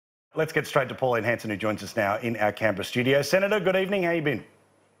Let's get straight to Pauline Hanson, who joins us now in our Canberra studio. Senator, good evening. How you been?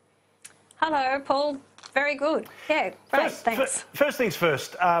 Hello, Paul. Very good. Yeah, great, thanks. First things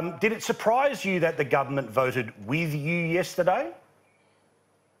first, did it surprise you that the government voted with you yesterday?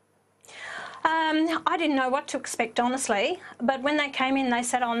 I didn't know what to expect, honestly, but when they came in, they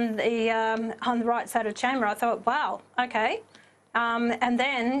sat on the right side of the chamber. I thought, wow, okay. And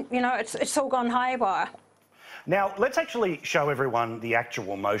then, you know, it's all gone haywire. Now, let's actually show everyone the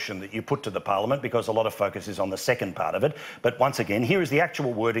actual motion that you put to the Parliament, because a lot of focus is on the second part of it. But once again, here is the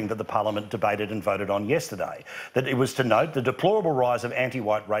actual wording that the Parliament debated and voted on yesterday. That it was to note the deplorable rise of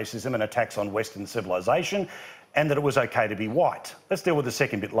anti-white racism and attacks on Western civilisation, and that it was okay to be white. Let's deal with the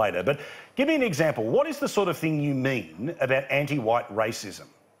second bit later. But give me an example. What is the sort of thing you mean about anti-white racism?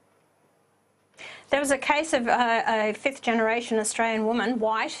 There was a case of a fifth-generation Australian woman,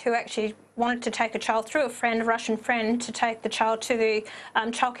 white, who actually wanted to take a child through a Russian friend, to take the child to the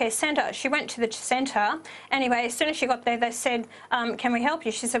childcare centre. She went to the centre. Anyway, as soon as she got there, they said, can we help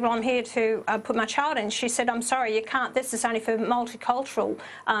you? She said, well, I'm here to put my child in. She said, I'm sorry, you can't. This is only for multicultural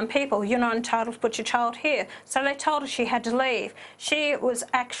people. You're not entitled to put your child here. So they told her she had to leave. She was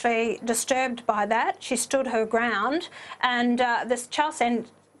actually disturbed by that. She stood her ground, and this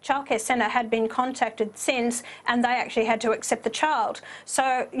childcare centre had been contacted since, and they actually had to accept the child.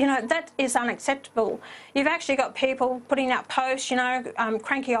 So, you know, that is unacceptable. You've actually got people putting out posts, you know,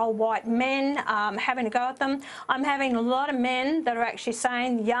 cranky old white men having a go at them. I'm having a lot of men that are actually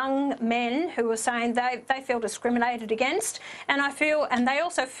saying, young men who are saying they feel discriminated against, and they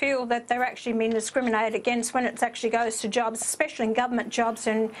also feel that they're actually being discriminated against when it actually goes to jobs, especially in government jobs,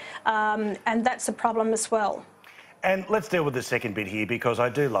 and that's a problem as well. And let's deal with the second bit here, because I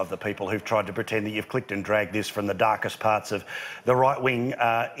do love the people who've tried to pretend that you've clicked and dragged this from the darkest parts of the right wing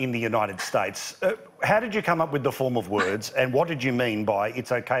in the United States. How did you come up with the form of words, and what did you mean by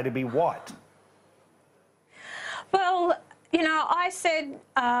it's okay to be white? Well, you know, I said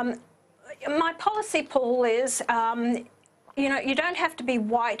my policy, Paul, is you know, you don't have to be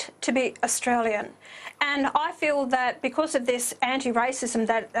white to be Australian. And I feel that because of this anti-racism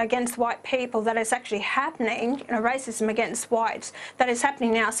that against white people that is actually happening, you know, racism against whites that is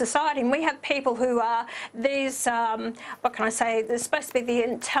happening in our society, and we have people who are these, what can I say, they're supposed to be the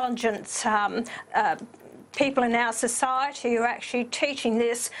intelligence people in our society who are actually teaching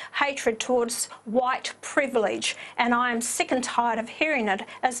this hatred towards white privilege, and I am sick and tired of hearing it,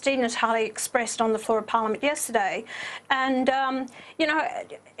 as Dee Natale expressed on the floor of Parliament yesterday. And you know,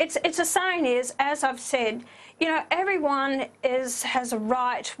 it's a saying is, as I've said, you know, everyone has a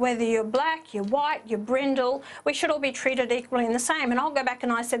right, whether you're black, you're white, you're brindle, we should all be treated equally and the same. And I'll go back,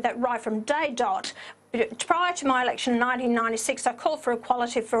 and I said that right from day dot. Prior to my election in 1996, I called for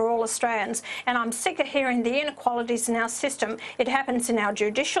equality for all Australians, and I'm sick of hearing the inequalities in our system. It happens in our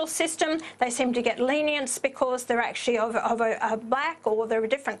judicial system. They seem to get lenience because they're actually of a black, or they're a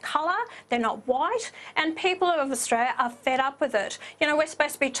different colour. They're not white, and people of Australia are fed up with it. You know, we're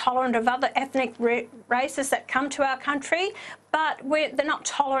supposed to be tolerant of other ethnic races that come to our country, but they're not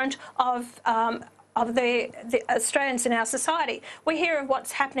tolerant of the Australians in our society. We hear of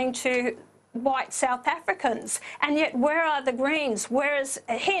what's happening to white South Africans, and yet where are the Greens? Where is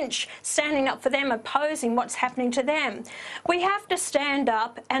Hinch standing up for them, opposing what's happening to them? We have to stand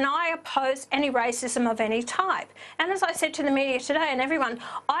up, and I oppose any racism of any type. And as I said to the media today and everyone,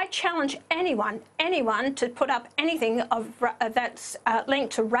 I challenge anyone to put up anything that's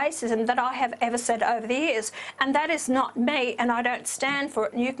linked to racism that I have ever said over the years, and that is not me, and I don't stand for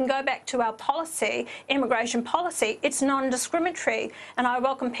it. And you can go back to our policy, immigration policy, it's non-discriminatory, and I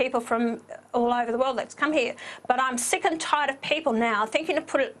welcome people from all over the world that's come here. But I'm sick and tired of people now thinking to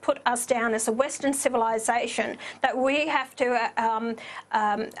put us down as a Western civilisation, that we have to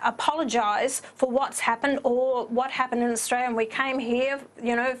apologise for what's happened or what happened in Australia. And we came here,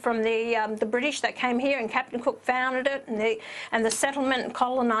 you know, from the British that came here, and Captain Cook founded it, and the settlement and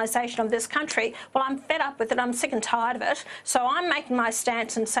colonisation of this country. Well, I'm fed up with it. I'm sick and tired of it. So I'm making my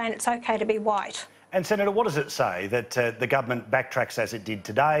stance and saying it's okay to be white. And Senator, what does it say that the government backtracks as it did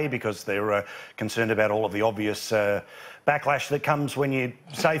today because they're concerned about all of the obvious backlash that comes when you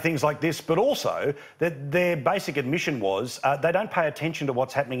say things like this, but also that their basic admission was they don't pay attention to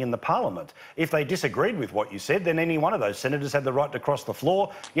what's happening in the Parliament. If they disagreed with what you said, then any one of those senators had the right to cross the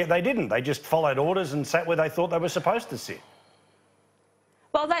floor, yet they didn't. They just followed orders and sat where they thought they were supposed to sit.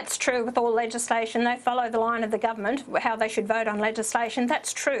 Well, that's true with all legislation. They follow the line of the government, how they should vote on legislation.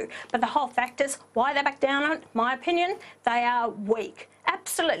 That's true. But the whole fact is, why they back down on it, my opinion, they are weak.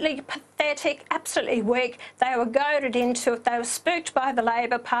 Absolutely pathetic, absolutely weak. They were goaded into it. They were spooked by the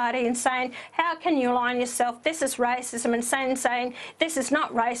Labor Party and saying, how can you align yourself? This is racism. And saying this is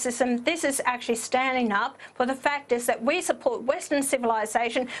not racism. This is actually standing up for the fact is that we support Western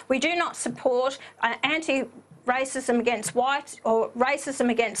civilisation. We do not support racism against whites or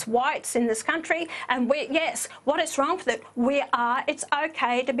racism against whites in this country. And yes, what is wrong with it? It's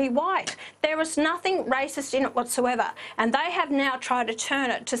okay to be white. There is nothing racist in it whatsoever. And they have now tried to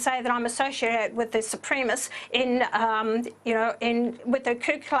turn it to say that I'm associated with the supremacists with the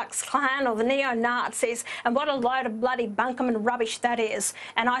Ku Klux Klan or the neo-Nazis, and what a load of bloody bunkum and rubbish that is.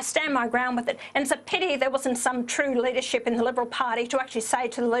 And I stand my ground with it. And it's a pity there wasn't some true leadership in the Liberal Party to actually say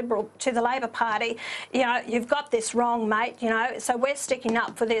to the Labor Party, you've got this wrong, mate, so we're sticking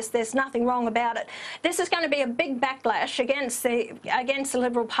up for this. There's nothing wrong about it. This is going to be a big backlash against the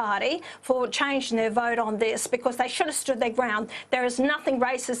Liberal Party for changing their vote on this, because they should have stood their ground. There is nothing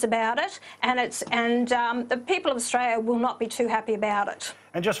racist about it, and the people of Australia will not be too happy about it.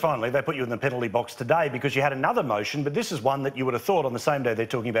 And just finally, they put you in the penalty box today because you had another motion, but this is one that you would have thought on the same day they're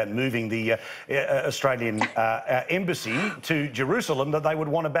talking about moving the Australian embassy to Jerusalem, that they would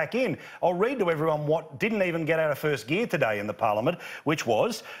want to back in. I'll read to everyone what didn't even get out of first gear today in the Parliament, which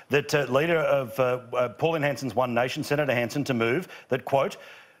was that leader of Pauline Hanson's One Nation, Senator Hanson, to move that, quote,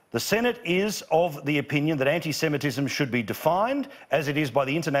 the Senate is of the opinion that anti-Semitism should be defined, as it is by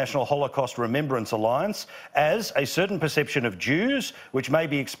the International Holocaust Remembrance Alliance, as a certain perception of Jews, which may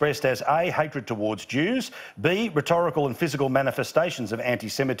be expressed as A, hatred towards Jews, B, rhetorical and physical manifestations of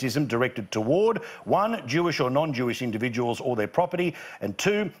anti-Semitism directed toward 1, Jewish or non-Jewish individuals or their property, and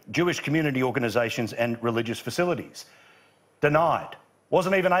 2, Jewish community organisations and religious facilities. Denied.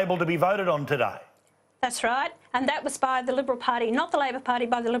 Wasn't even able to be voted on today. That's right. And that was by the Liberal Party, not the Labor Party,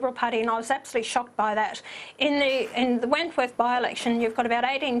 by the Liberal Party, and I was absolutely shocked by that. In the Wentworth by-election, you've got about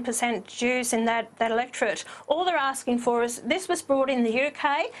 18% Jews in that electorate. All they're asking for is, this was brought in the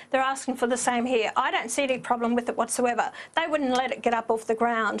UK, they're asking for the same here. I don't see any problem with it whatsoever. They wouldn't let it get up off the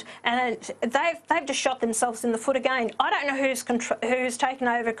ground, and they've just shot themselves in the foot again. I don't know who's taken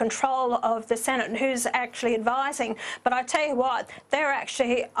over control of the Senate and who's actually advising, but I tell you what, they're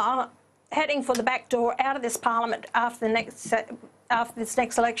actually heading for the back door out of this Parliament after this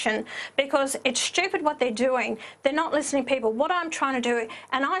next election, because it's stupid what they're doing. They're not listening to people. What I'm trying to do,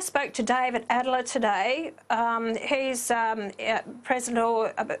 and I spoke to David Adler today. He's president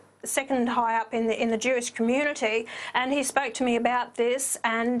or second high up in the Jewish community, and he spoke to me about this,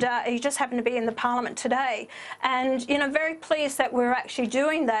 and he just happened to be in the Parliament today. And very pleased that we're actually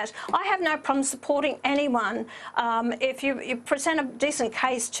doing that. I have no problem supporting anyone if you present a decent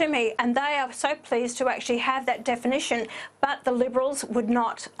case to me, and they are so pleased to actually have that definition, but the Liberals would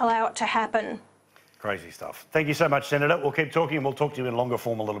not allow it to happen. Crazy stuff. Thank you so much, Senator. We'll keep talking, and we'll talk to you in longer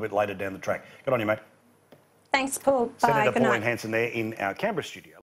form a little bit later down the track. Good on you, mate. Thanks, Paul. Bye. Senator Good night. Pauline Hanson there in our Canberra studio.